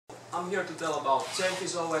I'm here to tell about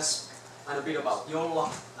Sailfish OS and a bit about Jolla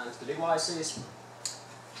and the devices.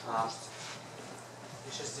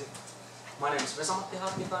 My name is Vesa-Matti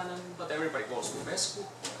Hartikainen, but everybody calls me Vesku.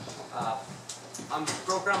 I'm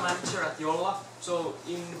program manager at Jolla, so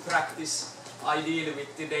in practice I deal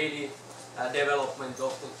with the daily development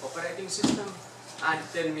of the operating system, and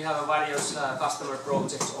then we have various customer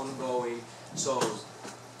projects ongoing, so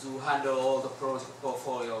to handle all the project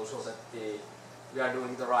portfolio so that we are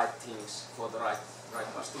doing the right things for the right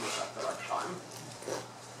customers at the right time.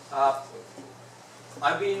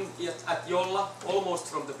 I've been at Jolla almost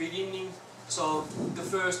from the beginning, so the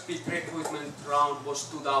first big recruitment round was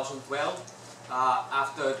 2012,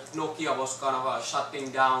 after Nokia was kind of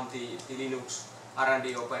shutting down the Linux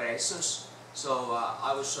R&D operations. So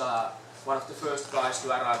I was one of the first guys to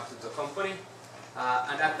arrive to the company,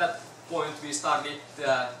 and at that point we started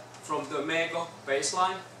from the Mego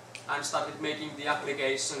baseline and started making the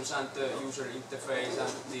applications and the user interface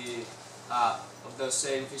and the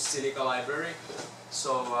Sailfish Silica library.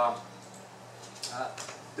 So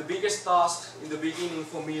the biggest task in the beginning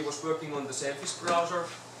for me was working on the Sailfish browser.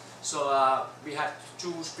 So we had to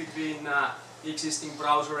choose between existing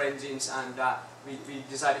browser engines, and we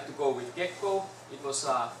decided to go with Gecko. It was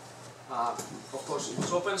of course it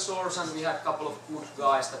was open source, and we had a couple of good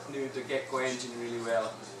guys that knew the Gecko engine really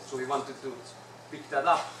well. So we wanted to pick that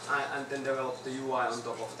up and then develop the UI on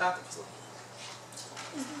top of that.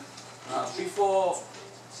 Before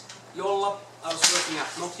Jolla, I was working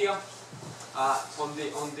at Nokia on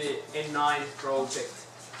the N9 project,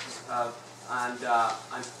 and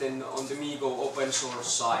then on the Mego open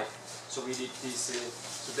source side. So we did this.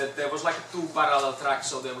 So that there was like two parallel tracks.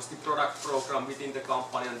 So there was the product program within the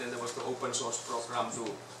company, and then there was the open source program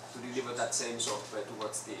to deliver that same software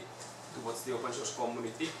towards the open source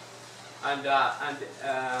community. And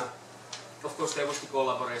of course there was the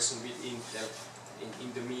collaboration with Intel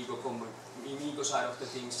in the Mego side of the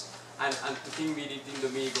things. And the thing we did in the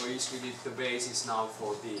Mego is we did the basis now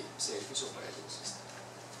for the Sailfish operating system.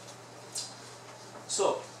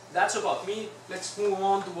 So that's about me. Let's move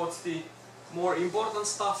on towards the more important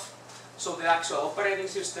stuff. So the actual operating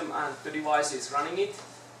system and the devices running it.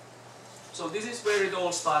 So this is where it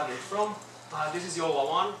all started from. This is Jolla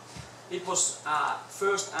 1. It was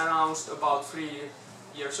first announced about 3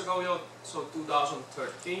 years ago, so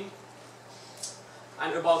 2013.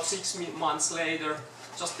 And about 6 months later,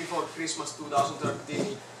 just before Christmas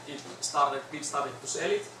 2013, we started to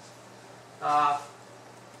sell it.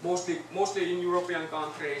 Mostly in European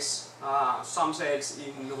countries, some sales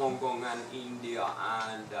in Hong Kong and India,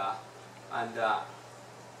 and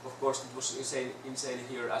of course it was insane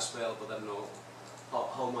here as well, but I don't know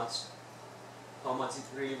how much it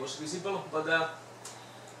really was visible. But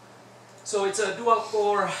so it's a dual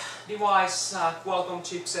core device, Qualcomm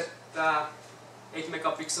chipset, 8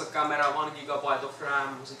 megapixel camera, 1 GB of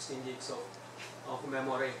RAM, 16 gigs of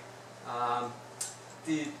memory.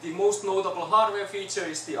 The most notable hardware feature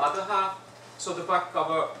is the other half. So the back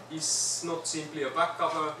cover is not simply a back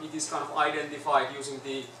cover, it is kind of identified using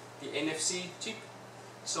the NFC chip.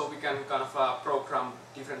 So we can kind of program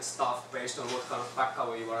different stuff based on what kind of back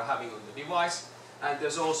cover you are having on the device. And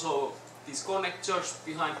there's also these connectors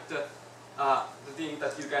behind the thing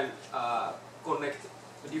that you can connect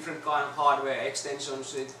different kind of hardware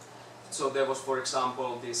extensions with. So there was, for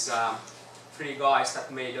example, this 3 guys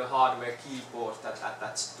that made a hardware keyboard that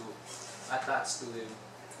attached to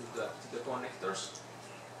the connectors.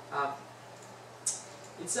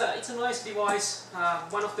 It's a nice device.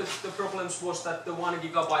 One of the problems was that the 1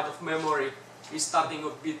 GB of memory is starting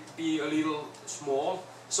to be a little small.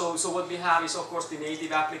 So what we have is of course the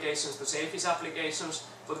native applications, the Sailfish applications,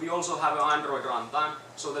 but we also have an Android runtime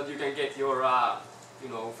so that you can get your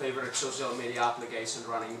favorite social media application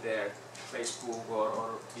running there, Facebook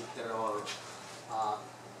or Twitter or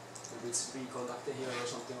maybe it's Recontact here or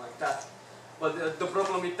something like that. But the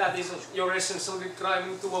problem with that is you're essentially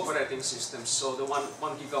driving 2 operating systems, so the 1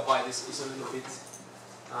 GB is a little bit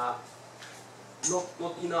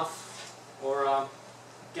not enough, or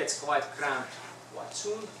gets quite cramped quite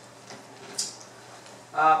soon.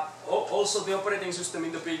 Also the operating system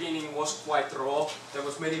in the beginning was quite raw. There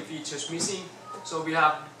was many features missing, so we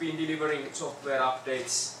have been delivering software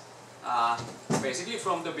updates basically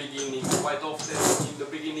from the beginning, quite often in the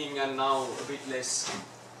beginning, and now a bit less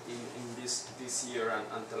in this year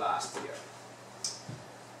and the last year.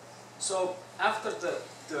 So after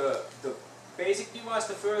the basic device,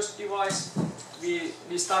 the first device,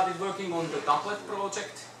 we started working on the tablet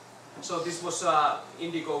project. So this was an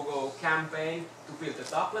Indiegogo campaign to build a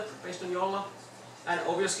tablet based on Jolla. And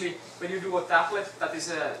obviously when you do a tablet, that is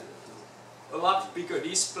a lot bigger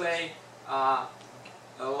display, a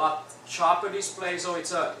lot sharper display. So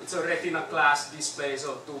it's a Retina glass display,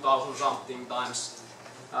 so 2000 something times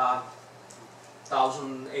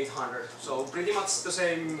 1800. So pretty much the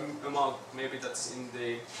same amount. Maybe that's in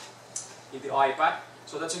the iPad.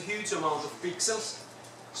 So that's a huge amount of pixels.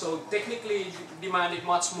 So technically it demanded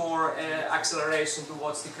much more acceleration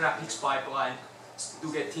towards the graphics pipeline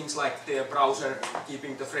to get things like the browser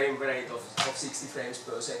keeping the frame rate of 60 frames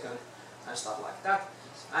per second and stuff like that.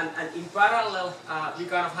 And in parallel we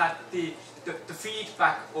kind of had the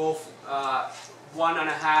feedback of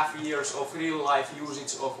 1.5 years of real life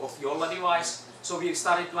usage of Jolla device. So we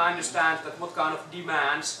started to understand that what kind of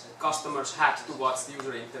demands customers had towards the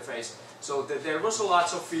user interface. So there was a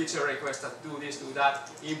lot of feature requests that do this, do that,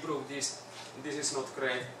 improve this, this is not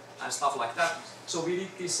great, and stuff like that. So we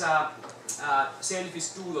did this Sailfish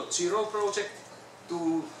 2.0 project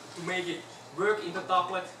to make it work in the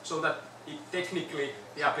tablet so that it technically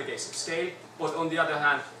the application scale, but on the other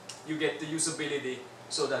hand you get the usability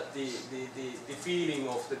so that the feeling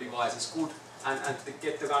of the device is good and to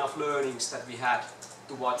get the kind of learnings that we had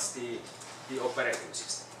towards the operating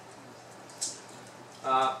system.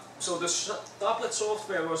 So the tablet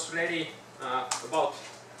software was ready about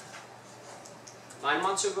 9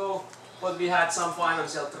 months ago, but we had some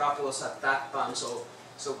financial troubles at that time, so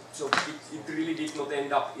it really did not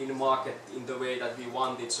end up in the market in the way that we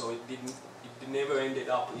wanted. So it never ended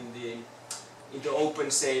up in the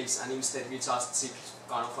open sales, and instead we just shipped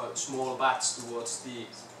kind of a small batch towards the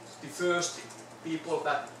first people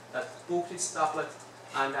that booked this tablet,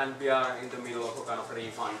 and we are in the middle of a kind of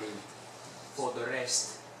refunding for the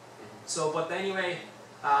rest. So, but anyway,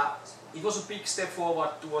 it was a big step forward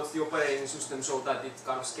towards the operating system so that it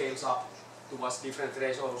kind of scales up towards different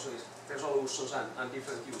resolutions and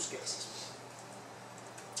different use cases.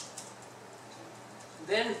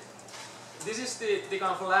 Then, this is the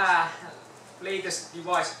kind of latest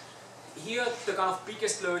device. Here the kind of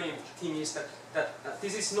biggest learning thing is that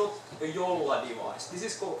this is not a Jolla device. This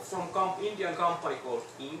is from Indian company called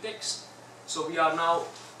Index. So we are now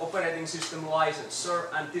operating system licensor,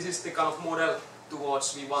 and this is the kind of model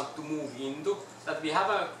towards we want to move into. That we have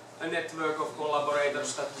a network of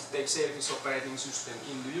collaborators that take Sailfish operating system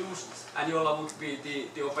into use, and Jolla would be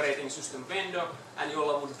the operating system vendor, and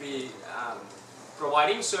Jolla would be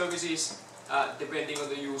providing services depending on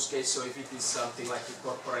the use case. So if it is something like the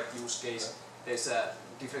corporate use case, there's a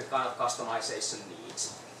different kind of customization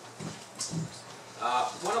needs.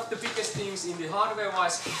 One of the biggest things in the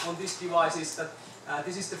hardware-wise on this device is that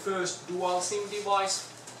this is the first dual SIM device.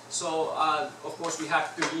 So of course we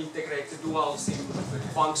have to integrate the dual SIM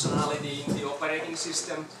functionality in the operating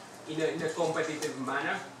system in a competitive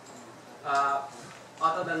manner.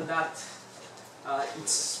 Other than that,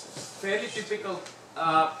 it's fairly typical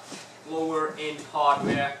lower end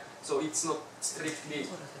hardware. So it's not strictly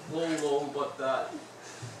low, but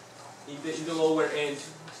in the lower end.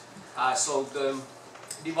 So the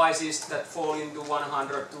devices that fall into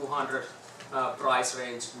 100-200 price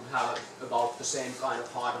range would have about the same kind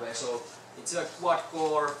of hardware. So it's a quad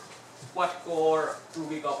core, 2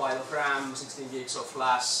 GB of RAM, 16 gigs of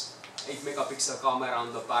flash, 8 megapixel camera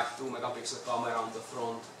on the back, 2 megapixel camera on the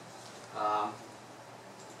front,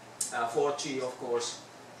 4G of course.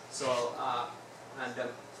 So and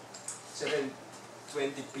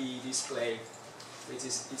 720p display, which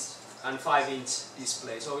is and 5-inch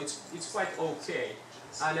display, so it's quite okay.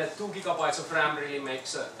 And 2 GB of RAM really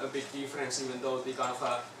makes a big difference, even though the kind of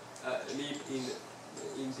leap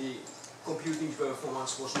in the computing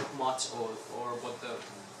performance was not much, but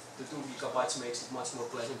the 2 GB makes it much more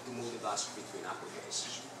pleasant to multitask between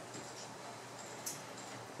applications.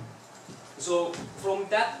 So from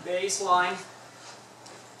that baseline,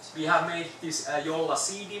 we have made this Jolla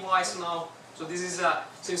C device now. So this is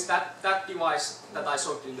since that device that I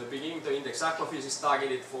showed in the beginning, the Index Aquafish is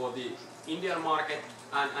targeted for the Indian market,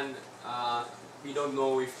 and we don't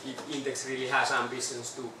know if Index really has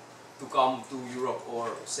ambitions to come to Europe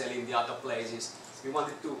or sell in the other places. We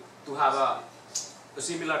wanted to have a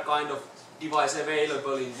similar kind of device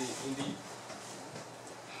available in the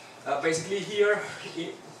basically here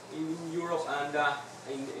in Europe and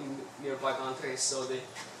in nearby countries. So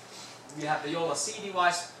we have the Jolla C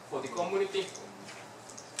device for the community.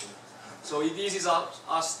 So it eases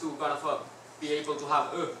us to kind of be able to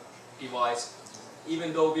have a device,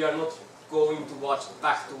 even though we are not going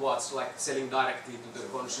back towards like selling directly to the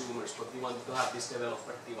consumers, but we wanted to have this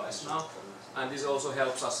developer device now. And this also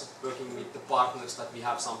helps us working with the partners that we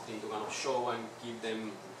have something to kind of show and give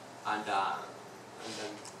them, and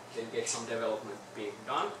then get some development being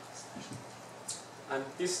done. And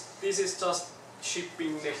this is just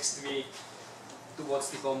shipping next week.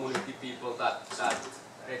 towards the community people that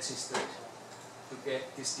registered to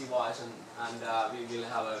get this device, and we will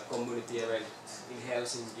have a community event in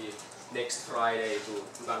Helsinki next Friday to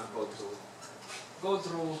kind of go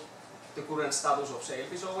through the current status of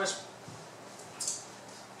Sailfish OS.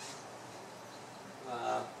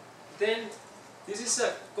 Then this is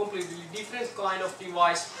a completely different kind of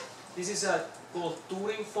device. This is called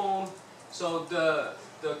Touring phone. So the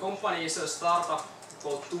company is a startup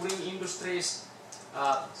called Touring Industries.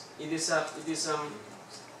 It is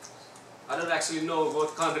I don't actually know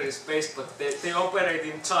what country is based, but they operate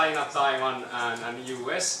in China, Taiwan, and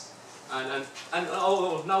US, and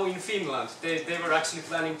now in Finland. They were actually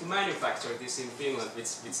planning to manufacture this in Finland,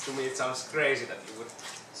 which to me it sounds crazy that you would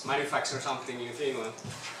manufacture something in Finland.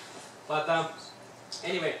 But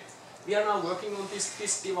anyway, we are now working on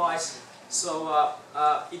this device. So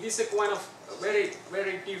it is a kind of very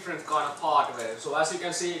different kind of hardware. So as you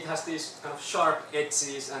can see, it has these kind of sharp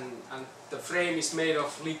edges, and the frame is made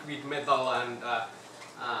of liquid metal, and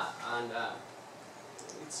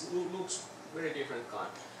it looks very different kind.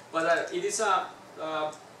 But it is a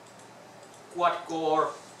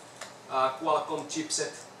quad-core Qualcomm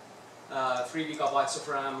chipset, 3 GB of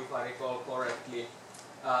RAM if I recall correctly.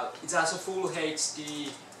 It has a full HD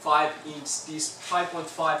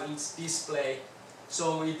 5.5 inch display,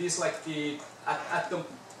 so it is like at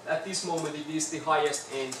this moment it is the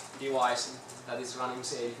highest end device that is running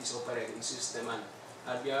Sailfish operating system, and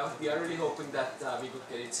we are really hoping that we could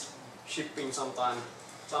get it shipping sometime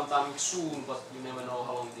soon, but you never know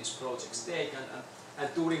how long these projects take,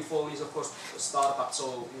 and Touring phone is of course a startup,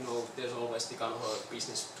 so you know there's always the kind of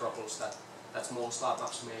business troubles that small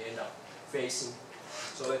startups may end up facing.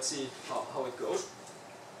 So let's see how it goes.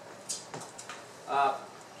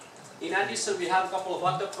 In addition, we have a couple of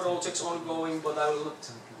other projects ongoing, but I will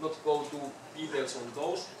not go to details on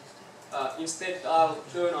those. Instead, I'll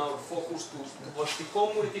turn our focus towards the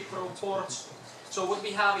community ports. So what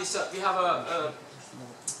we have is we have a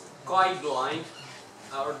guideline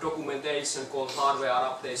or documentation called Hardware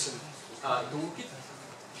Adaptation Toolkit,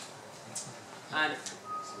 and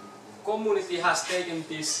community has taken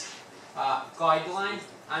this guideline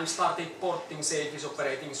and started porting Sailfish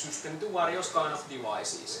operating system to various kind of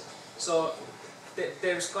devices. So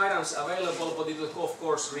there's guidance available, but it of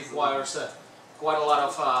course requires quite a lot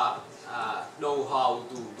of know-how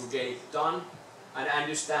to get it done, and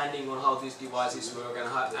understanding on how these devices work, and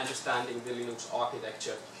understanding the Linux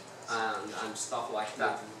architecture and stuff like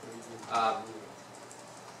that.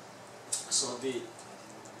 So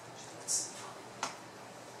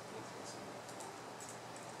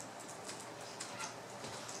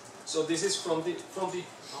this is from the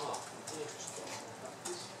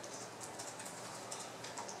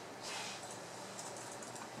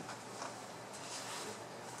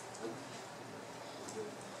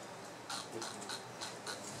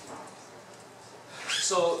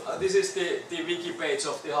this is the wiki page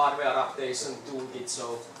of the Hardware Adaptation Toolkit,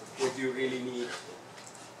 so what you really need.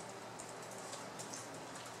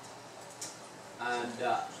 And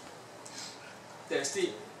there's the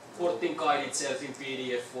porting guide itself in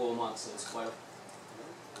PDF format, so it's quite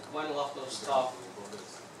a lot of stuff.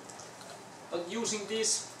 But using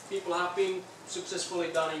this, people have been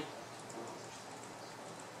successfully done.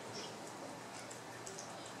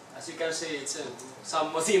 As you can see, it's a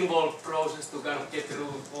somewhat involved process to kind of get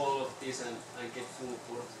through all of this and get full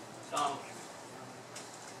port done.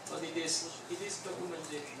 But it is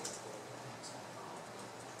documented.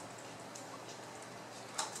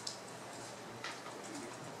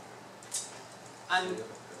 And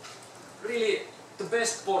really, the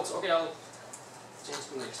best ports. Okay, I'll change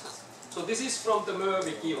to next. So this is from the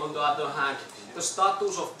Merwiki. On the other hand, the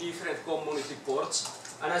status of different community ports.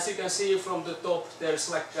 And as you can see from the top, there's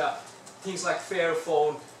like things like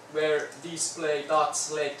Fairphone, where display,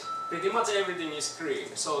 touch, LED, pretty much everything is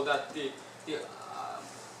green, so that the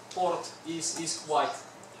port is quite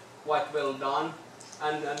well done.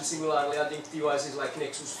 And similarly, I think devices like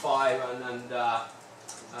Nexus 5 and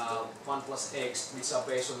OnePlus X, which are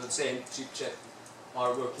based on the same chipset,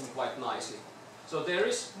 are working quite nicely. So there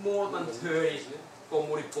is more than 30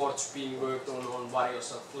 community ports being worked on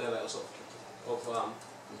various levels of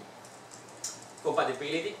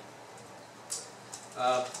compatibility.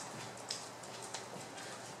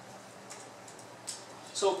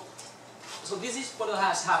 So this is what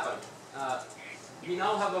has happened. We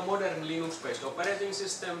now have a modern Linux-based operating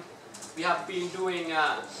system. We have been doing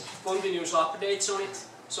continuous updates on it.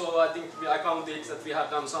 So I think I counted that we have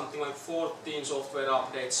done something like 14 software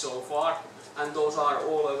updates so far, and those are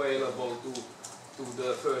all available to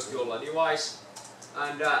the first Jolla device.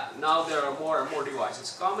 And now there are more and more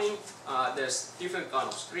devices coming. There's different kind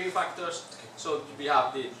of screen factors. So we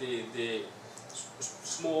have the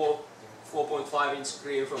small 4.5-inch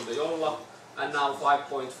screen from the Jolla, and now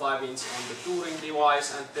 5.5-inch on the touring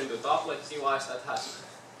device, and then the tablet device that has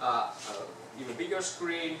even bigger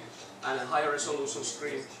screen and a higher resolution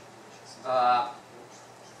screen.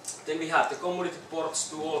 Then we have the commodity ports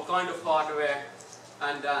to all kind of hardware,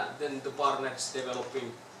 and then the partners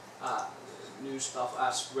developing new stuff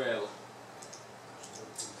as well.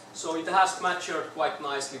 So it has matured quite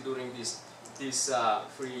nicely during these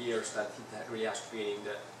 3 years that it really has been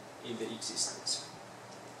in the existence.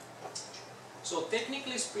 So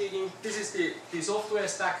technically speaking, this is the software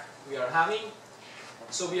stack we are having.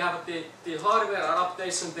 So we have the hardware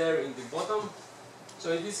adaptation there in the bottom.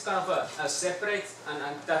 So it is kind of a separate,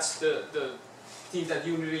 and that's the thing that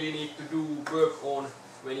you really need to do work on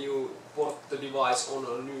when you port the device on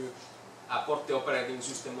a new, port the operating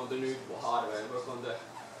system on the new hardware, work on the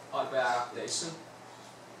hardware adaptation.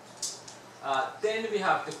 Then we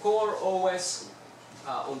have the core OS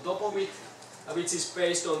on top of it, which is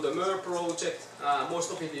based on the MER project.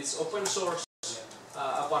 Most of it is open source,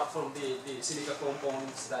 apart from the Silica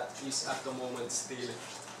components that is at the moment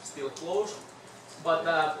still closed. But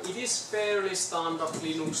it is fairly standard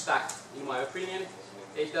Linux stack in my opinion.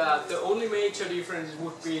 The only major difference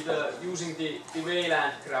would be using the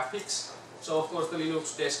VLAN graphics. So of course the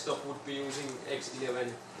Linux desktop would be using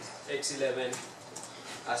X11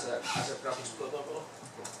 as a graphics protocol.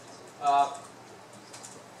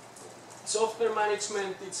 Software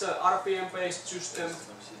management, it's a RPM based system.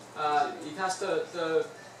 It has the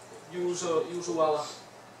usual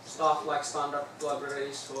stuff like standard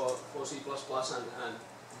libraries for C++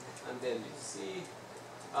 and then C.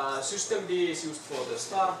 System D is used for the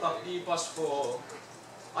startup, dbus for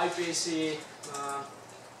IPC,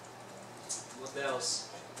 what else?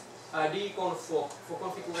 dconf for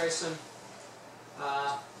configuration.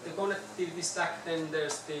 The connectivity stack, then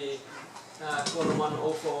there's the Corman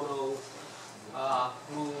Ophono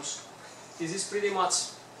rules. This is pretty much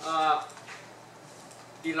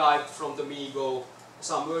derived from the MeeGo.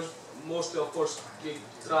 Mostly of course we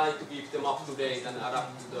try to keep them up to date and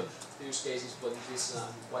adapt to the use cases, but it is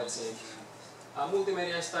quite same.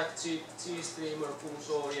 Multimedia stack, GStreamer, Pulse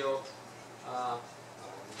Audio,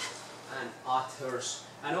 and Athers.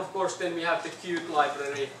 And of course then we have the Qt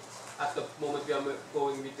library. At the moment we are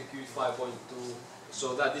going with the Qt 5.2,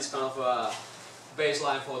 so that is kind of a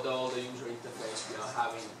baseline for all the user interface we are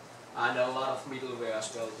having, and a lot of middleware as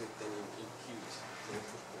well written in Qt.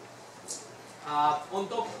 On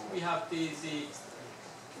top we have the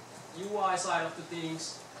UI side of the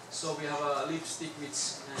things. So we have a lipstick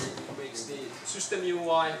which makes the system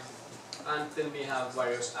UI, and then we have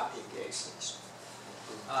various applications.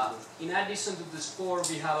 In addition to this core,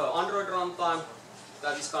 we have an Android runtime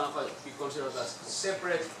that is kind of we consider as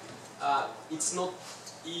separate. It's not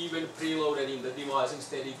even preloaded in the device,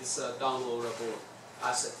 instead it is a downloadable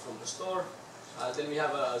asset from the store. Then we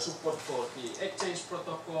have a support for the exchange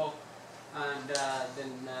protocol, and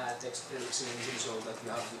then text prediction engine, so that you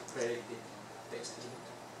have the predicted text in it.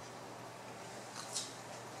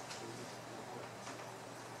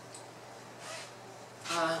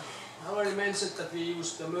 I already mentioned that we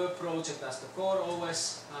use the MER project as the core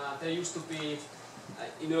OS. There used to be,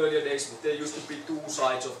 in earlier days, there used to be two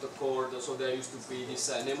sides of the core. So there used to be this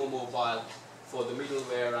Nemo Mobile for the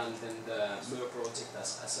middleware, and then the MER project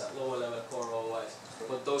as a lower level core OS.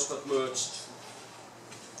 But those got merged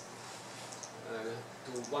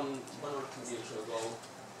to one or 2 years ago.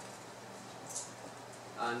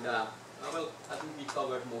 And well, I think we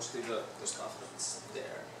covered mostly the stuff that's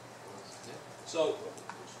there. So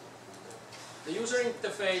the user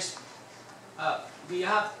interface, we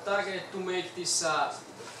have targeted to make this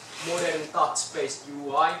modern touch-based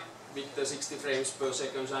UI with the 60 frames per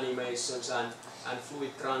second animations and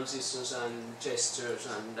fluid transitions and gestures,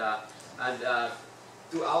 and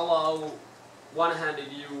to allow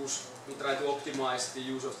one-handed use, we try to optimize the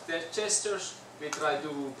use of the gestures. We try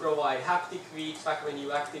to provide haptic feedback when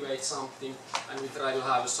you activate something, and we try to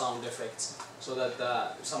have sound effects, so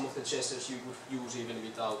that some of the gestures you would use even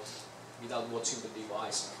without watching the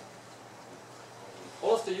device.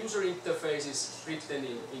 All of the user interface is written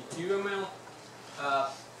in QML,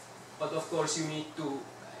 but of course you need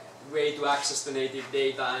way to access the native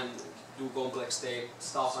data and do complex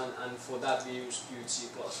stuff, and for that we use Qt C++.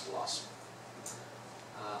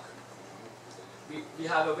 We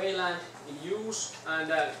have a VLAN in use,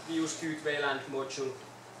 and we use Qt VLAN module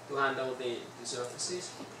to handle the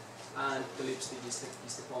surfaces, and the lipstick is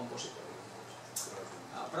the compositor.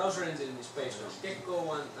 browser engine is based on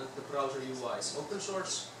Gecko and the browser UI is open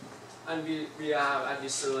source. And we have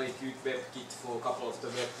additionally Qt WebKit for a couple of the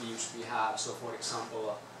web views we have. So for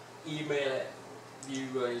example, email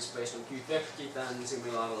viewer is based on Qt WebKit, and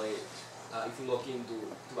similarly, if you log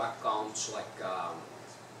into accounts like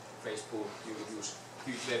Facebook, you use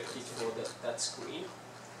Qt WebKit for that screen.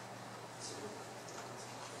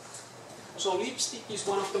 So Lipstick is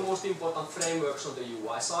one of the most important frameworks on the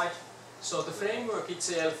UI side. So the framework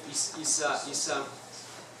itself is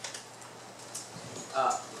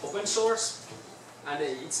open source, and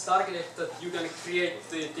it's targeted that you can create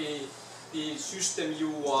the system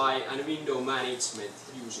UI and window management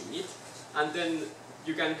using it, and then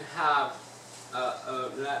you can have a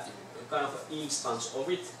kind of instance of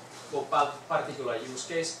it for particular use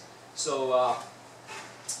case. So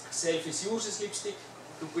Sailfish uses Lipstick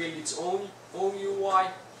to build its own UI.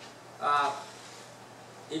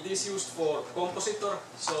 It is used for compositor,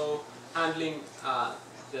 so handling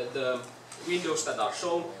the windows that are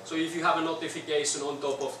shown. So if you have a notification on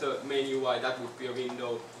top of the main UI, that would be a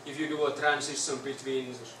window. If you do a transition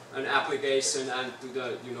between an application and to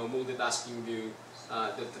the multitasking view,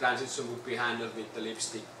 the transition would be handled with the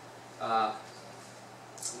Lipstick.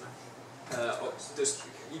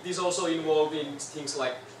 It is also involved in things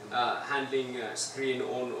like handling screen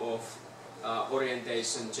on-off,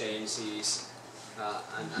 orientation changes,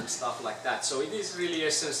 and stuff like that. So it is really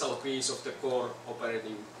essential piece of the core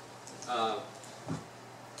operating, the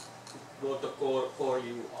core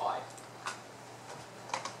UI.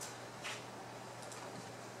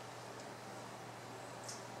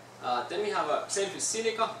 Then we have a Sailfish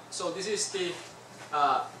Silica. So this is the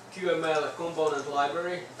QML component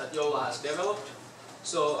library that Jolla has developed.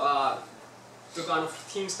 So the kind of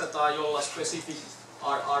things that are Jolla specific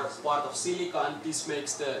are part of Silica, and this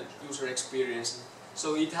makes the user experience.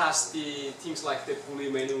 So it has the things like the pulley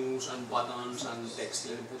menus and buttons and text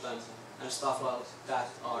input and stuff like that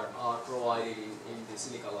are provided in the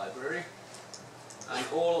Silica library. And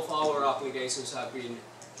all of our applications have been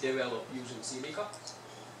developed using Silica.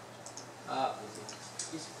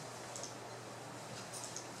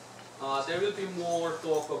 There will be more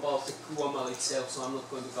talk about the QML itself, so I'm not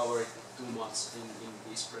going to cover it too much in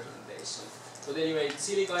this presentation. But anyway,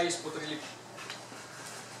 Silica is what really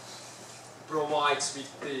provides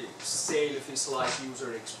with the Sailfish-like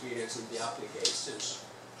user experience in the applications.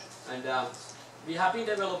 And we have been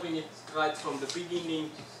developing it right from the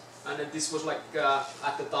beginning, and this was like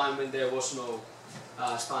at the time when there was no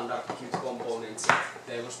standard Qt components.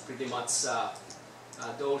 There was pretty much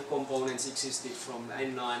the old components existed from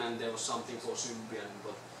N9, and there was something for Symbian,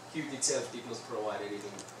 but Qt itself did not provide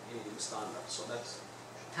anything standard. So that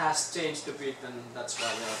has changed a bit, and that's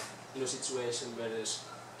why we are in a situation where there's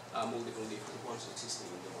multiple different ones existing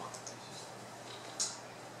in the market.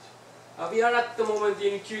 We are at the moment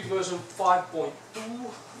in Qt version 5.2,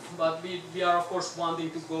 but we are of course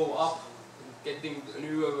wanting to go up, getting a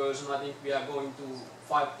newer version. I think we are going to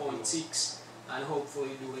 5.6, and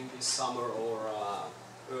hopefully during this summer or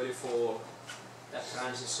early fall that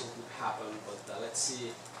transition could happen, but let's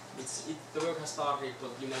see. The work has started,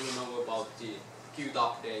 but you never know about the Qt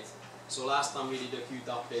update. So last time we did a Qt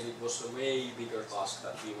update, it was a way bigger task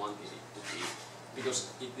that we wanted it to be,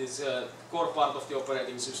 because it is a core part of the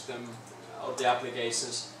operating system or the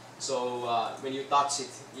applications. So when you touch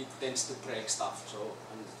it, it tends to break stuff. So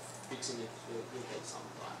and fixing it will take some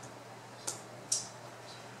time.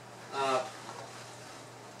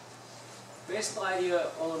 Best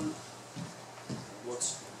idea on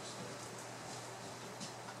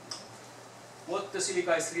what the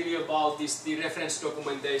Silica is really about is the reference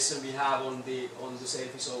documentation we have on the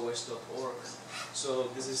sailfishos.org. So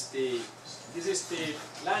this is the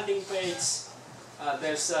landing page.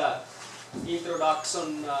 There's a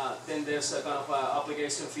introduction. Then there's a kind of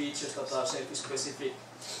application features that are Sailfish specific.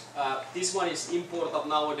 This one is important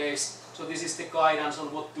nowadays. So this is the guidance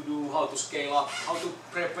on what to do, how to scale up, how to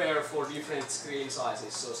prepare for different screen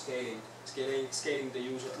sizes. So scaling the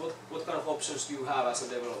user. What kind of options do you have as a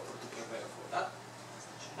developer to prepare for that?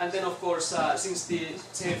 And then of course, since the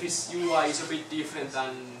Sailfish UI is a bit different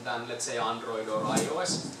than let's say Android or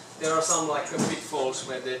iOS, there are some like pitfalls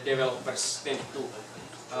where the developers tend to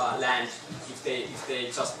land if they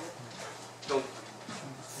just don't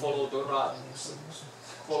follow the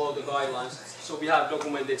guidelines. So we have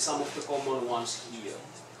documented some of the common ones here.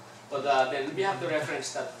 But then we have the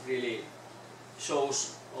reference that really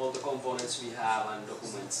shows all the components we have and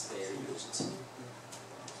documents their usage,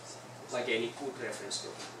 like any good reference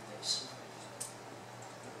documentation.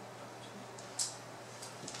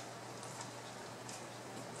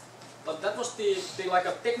 But that was the like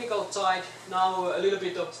a technical side. Now a little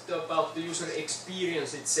bit about the user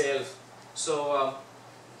experience itself. So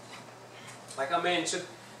like I mentioned,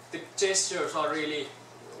 the gestures are really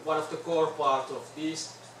one of the core parts of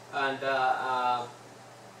this, and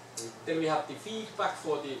then we have the feedback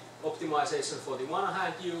for the optimization for the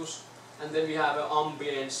one-hand use, and then we have an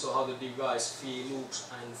ambience, so how the device looks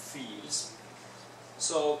and feels.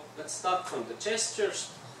 So let's start from the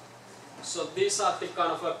gestures. So these are the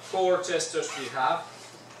kind of core gestures we have.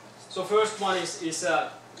 So first one is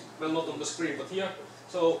well, not on the screen but here.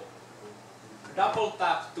 So double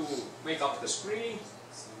tap to make up the screen.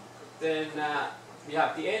 Then we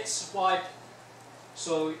have the edge swipe.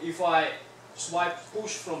 So if I swipe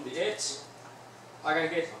push from the edge, I can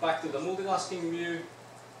get back to the multitasking view.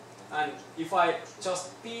 And if I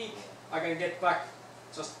just peek, I can get back,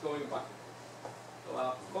 just going back.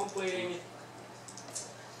 So completing it.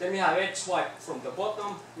 Then we have edge swipe from the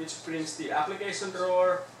bottom, which brings the application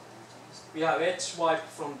drawer. We have edge swipe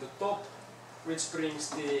from the top, which brings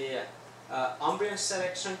the ambience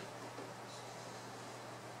selection.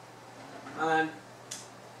 And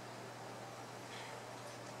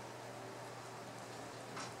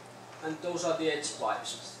those are the edge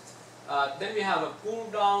swipes. Then we have a pull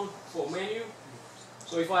down for menu.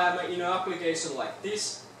 So if I am in an application like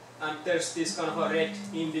this, and there's this kind of a red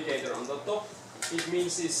indicator on the top, it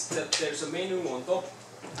means that there's a menu on top,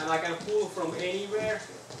 and I can pull from anywhere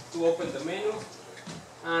to open the menu,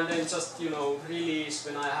 and then just release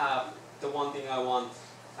when I have the one thing I want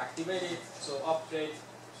activated. So update,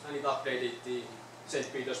 and it updated the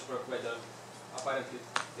St. Petersburg weather apparently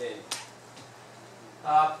then.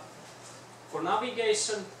 For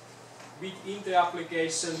navigation within the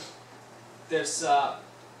application, there's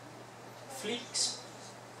flicks.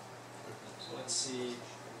 So let's see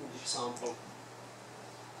a good example.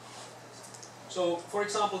 So for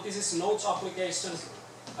example, this is notes application.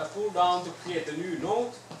 I pull down to create a new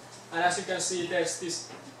note, and as you can see, there's this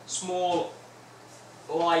small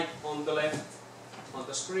light on the left on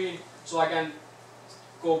the screen, so I can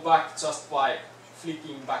go back just by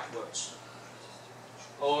flicking backwards.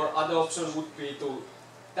 Or other option would be to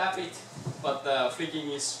tap it, but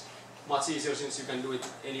flicking is much easier since you can do it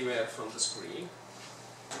anywhere from the screen.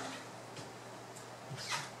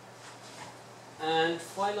 And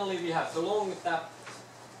finally we have the long tap.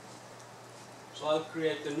 So I'll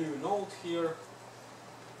create a new note here.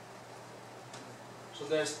 So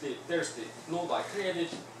there's the note I created.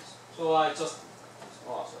 So I just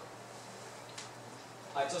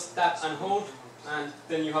tap and hold, and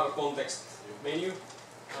then you have a context menu,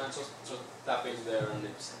 and just tapping there and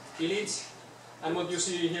it deletes. And what you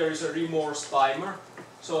see here is a remorse timer.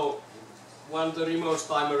 So when the remorse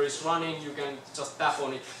timer is running, you can just tap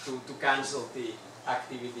on it to cancel the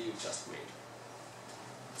activity you just made.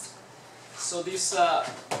 So these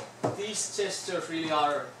gestures really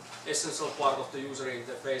are essential part of the user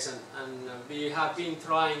interface, and we have been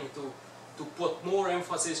trying to put more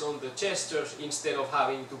emphasis on the gestures instead of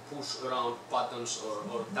having to push around buttons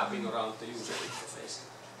or tapping around the user interface.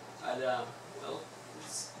 And well,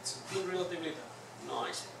 it's been relatively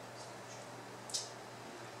nice.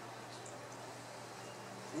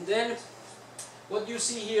 And then what you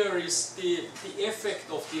see here is the effect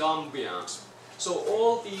of the ambience. So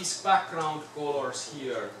all these background colors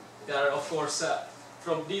here, they are of course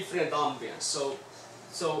from different ambience. So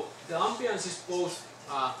the ambience is both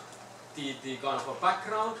the kind of a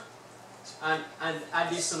background, and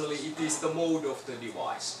additionally it is the mode of the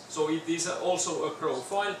device. So it is also a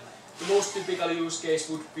profile. The most typical use case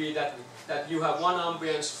would be that you have one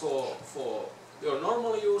ambience for your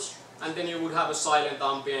normal use, and then you would have a silent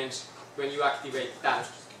ambience. When you activate that,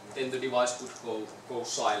 then the device would go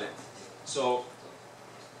silent. So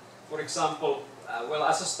for example, well,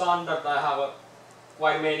 as a standard I have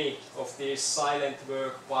quite many of these: silent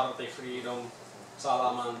work, party, freedom,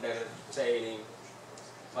 salamander, sailing,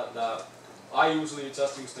 but I usually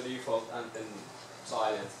just use the default and then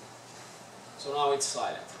silent. So now it's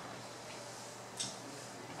silent.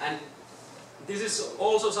 And this is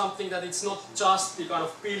also something that it's not just the kind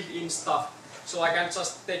of built-in stuff. So I can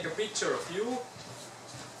just take a picture of you.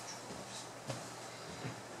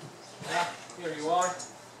 Yeah, here you are.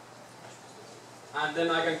 And then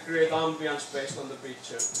I can create ambience based on the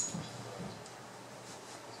picture.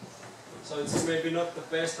 So it's maybe not the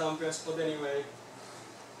best ambience, but anyway,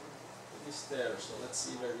 it is there. So let's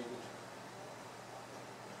see very good.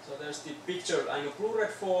 So there's the picture in a Blu-ray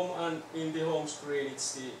form, and in the home screen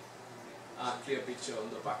it's the clear picture on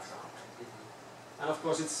the background. And of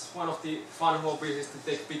course, it's one of the fun hobbies is to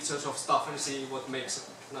take pictures of stuff and see what makes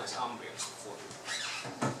a nice ambience for you.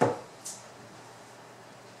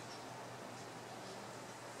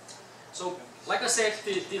 So, like I said,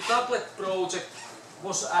 the tablet project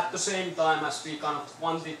was at the same time as we kind of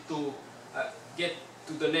wanted to get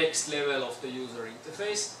to the next level of the user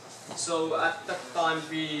interface. So at that time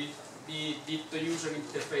we did the user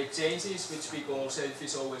interface changes, which we call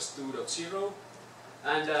Sailfish OS 2.0,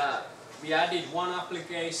 and we added one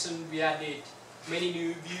application, we added many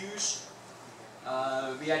new views,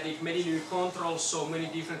 we added many new controls, so many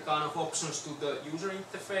different kind of options to the user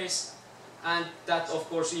interface, and that of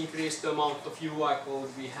course increased the amount of UI code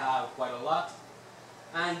we have quite a lot.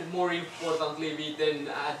 And more importantly, we then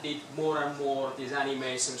added more and more these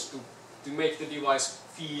animations to make the device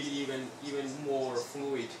feel even more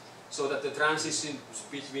fluid, so that the transitions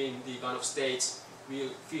between the kind of states will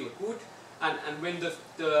feel good. And when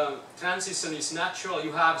the transition is natural,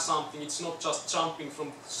 you have something, it's not just jumping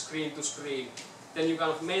from screen to screen, then you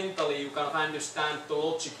kind of mentally, you kind of understand the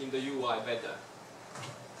logic in the UI better.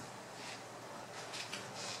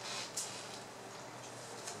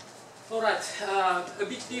 Alright, a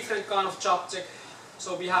bit different kind of subject.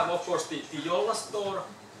 So we have of course the Jolla store.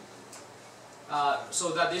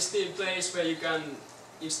 So that is the place where you can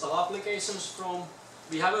install applications from.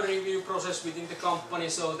 We have a review process within the company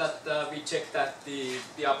so that we check that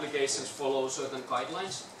the applications follow certain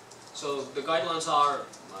guidelines. So the guidelines are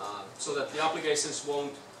so that the applications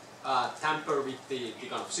won't tamper with the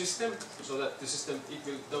kind of system, so that the system,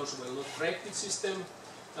 those will not break the system.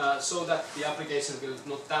 So that the application will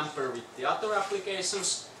not tamper with the other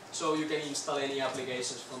applications, so you can install any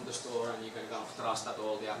applications from the store and you can kind of trust that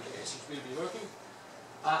all the applications will be working.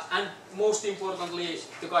 And most importantly,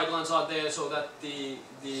 the guidelines are there so that the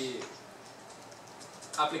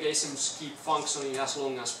applications keep functioning as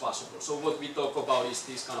long as possible. So what we talk about is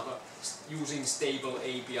this kind of using stable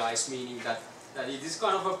APIs, meaning that it is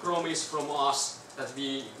kind of a promise from us that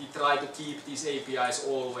we try to keep these APIs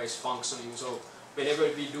always functioning. So whenever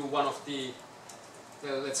we do one of the,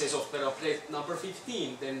 let's say software update number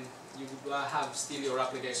 15, then you will have still your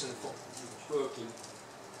application working.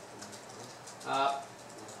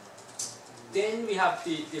 Then we have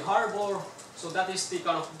the Harbor, so that is the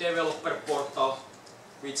kind of developer portal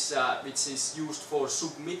which is used for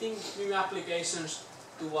submitting new applications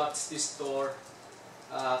towards the store.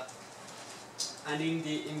 And in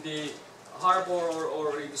the Harbor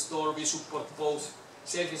or in the store we support both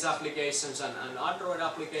Sailfish applications and Android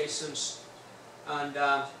applications, and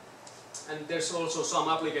there's also some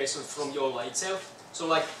applications from Jolla itself. So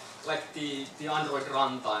like the Android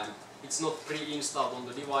runtime, it's not pre-installed on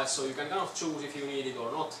the device, so you can kind of choose if you need it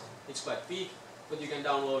or not. It's quite big, but you can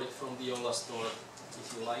download it from the Jolla store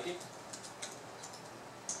if you like it.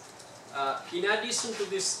 In addition to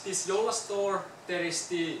this Jolla store, there is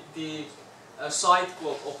the site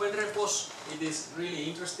called OpenRepos. It is really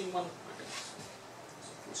interesting one.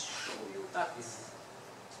 Show you that.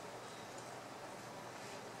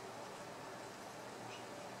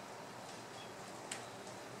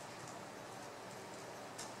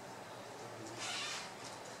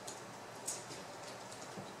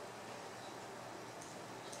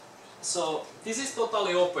 So this is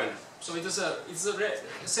totally open. So it's a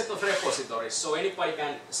set of repositories. So anybody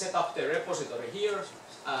can set up their repository here,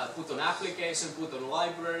 put an application, put a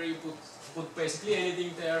library, put basically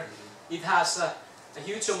anything there. It has a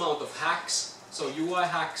huge amount of hacks, so UI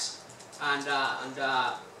hacks and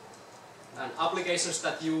applications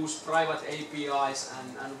that use private APIs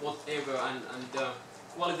and whatever, and the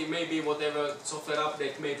quality may be whatever software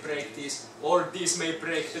update may break this, or this may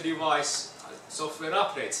break the device software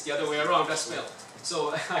updates, the other way around as well.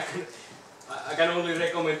 So I can only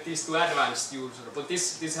recommend this to advanced users, but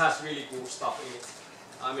this has really cool stuff in it.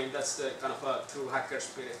 I mean, that's the kind of a true hacker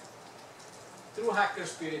spirit. True hacker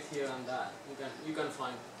spirit here, and you can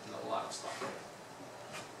find a lot of stuff.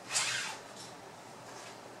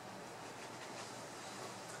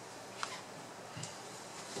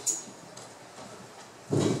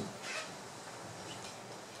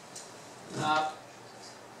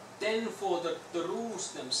 Then for the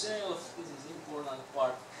rules themselves, this is important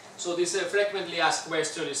part. So this frequently asked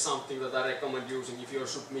question is something that I recommend using if you're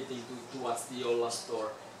submitting towards the Jolla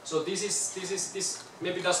store. So this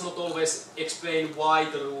maybe does not always explain why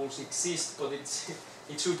the rules exist, but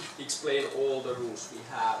it should explain all the rules we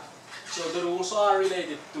have. So the rules are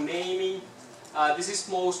related to naming. This is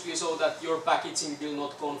mostly so that your packaging will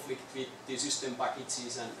not conflict with the system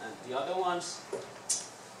packages and the other ones.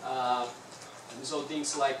 So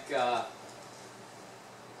things like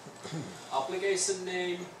application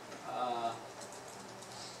name,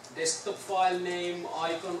 desktop file name,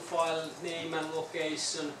 icon file name and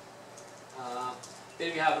location.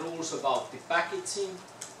 Then we have rules about the packaging.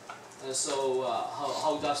 So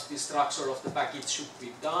how does the structure of the package should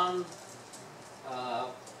be done.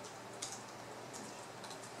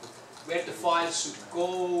 where the files should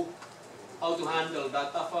go, how to handle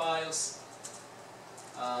data files,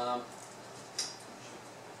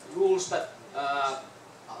 rules that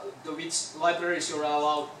which libraries you're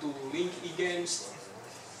allowed to link against,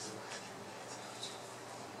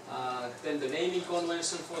 then the naming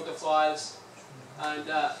convention for the files, and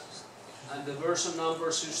the version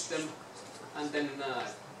number system, and then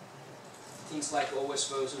things like OS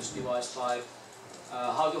versions, device type,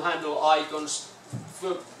 how to handle icons.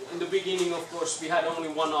 In the beginning, of course, we had only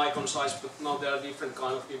one icon size, but now there are different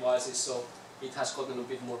kind of devices, so it has gotten a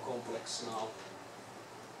bit more complex now.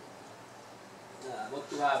 What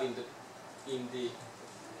to have in the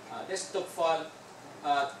desktop file,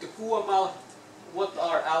 the QML, what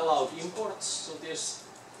are allowed imports. So there's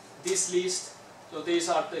this list. So these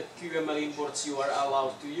are the QML imports you are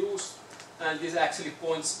allowed to use, and this actually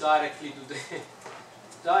points directly to the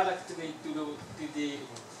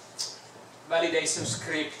validation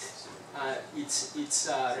script. It's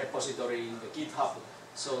repository in the GitHub.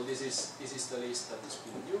 So this is the list that is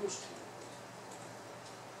being used.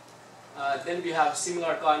 Then we have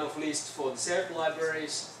similar kind of list for the shared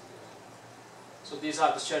libraries. So these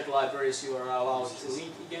are the shared libraries you are allowed to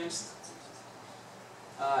link against.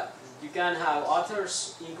 You can have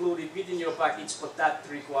others included within your package, but that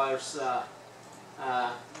requires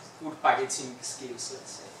good packaging skills,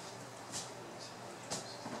 let's say.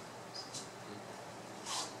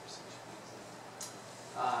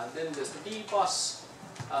 Then there's the dbus.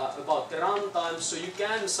 About the runtime, so you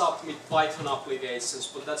can submit Python applications,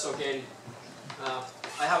 but that's again,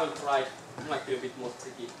 I haven't tried, it might be a bit more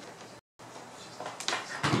tricky.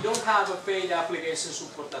 We don't have a paid application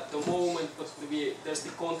support at the moment, but there's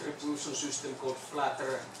the contribution system called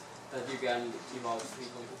Flatter that you can give out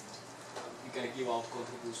frequently. You can give out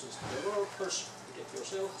contributions to the developers to get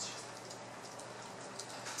yourself.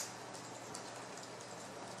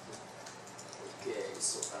 Okay,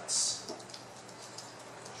 so that's.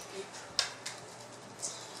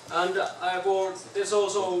 And there's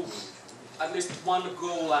also at least one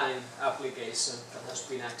Golang application that has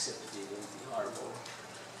been accepted in the hardware.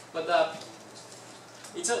 But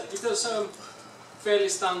it's a fairly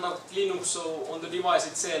standard Linux, so on the device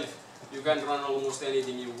itself you can run almost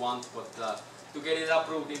anything you want, but to get it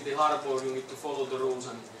approved in the hardware you need to follow the rules,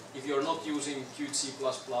 and if you're not using Qt++,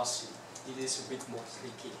 it is a bit more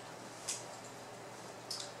tricky.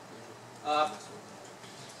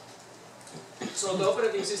 So the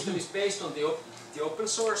operating system is based on the open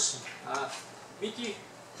source. Wiki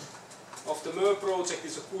of the MER project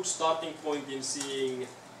is a good starting point in seeing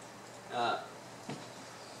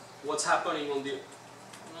what's happening on the...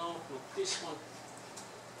 No, not this one.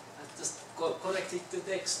 I just corrected the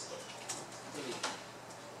text.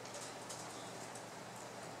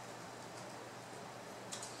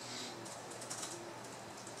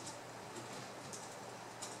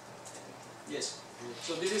 Yes.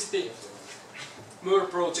 So this is the MER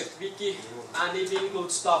project wiki, and it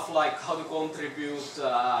includes stuff like how to contribute,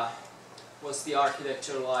 what's the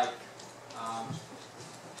architecture like,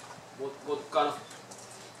 what kind of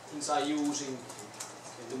things are using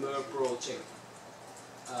in the MER project,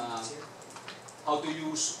 how to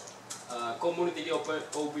use community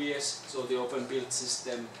OBS, so the open build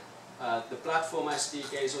system, the platform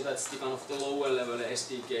SDK, so that's the kind of the lower level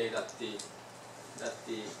SDK that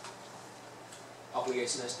the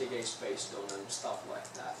application SDK is based on, and stuff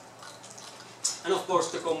like that. And of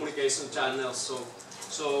course the communication channels,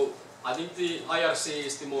 so I think the IRC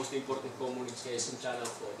is the most important communication channel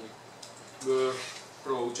for the MER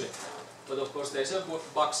project. But of course there's a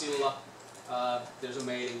Bugzilla, there's a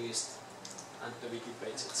mailing list, and the wiki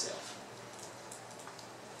page itself.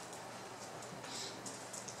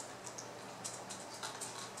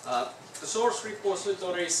 The source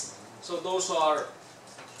repositories, so those are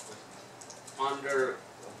under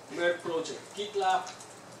MER project GitLab.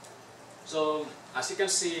 So as you can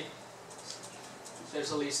see,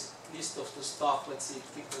 there's a list of the stuff. Let's see,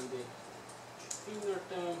 click on the finger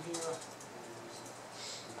term here.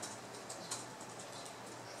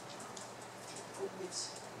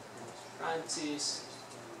 Commits, branches.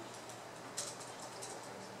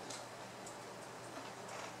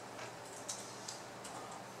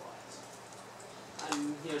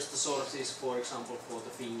 And here's the sources, for example, for the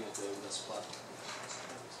finger term, that's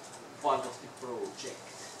part of the project.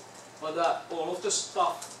 But all of the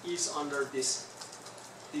stuff is under this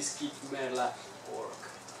Git merlab.org.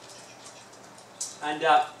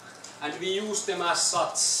 And we use them as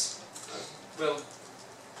such, well,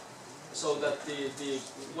 so that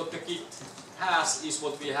what the Git has is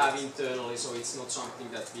what we have internally, so it's not something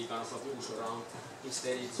that we kind of push around.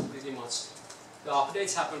 Instead, it's pretty much the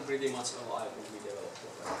updates happen pretty much alive when we develop the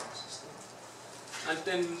operating system. And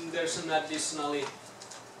then there's an additionally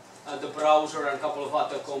the browser and a couple of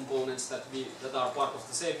other components that are part of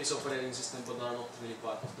the Sailfish operating system but are not really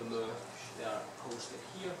part of the merge. They are hosted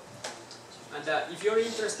here. And if you're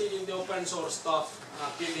interested in the open source stuff,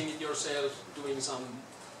 building it yourself, doing some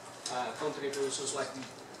contributions like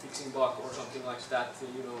fixing bug or something like that,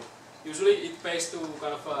 you know, usually it pays to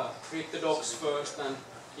kind of read the docs first, and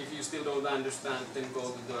if you still don't understand, then go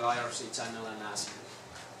to the IRC channel and ask.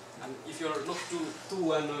 And if you're not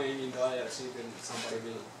too annoying in the IRC, then somebody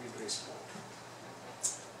will respond.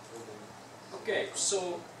 Okay,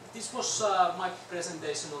 so this was my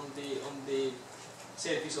presentation on the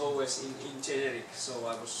Sailfish OS in generic. So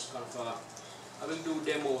I was kind of I will do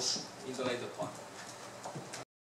demos in the later part.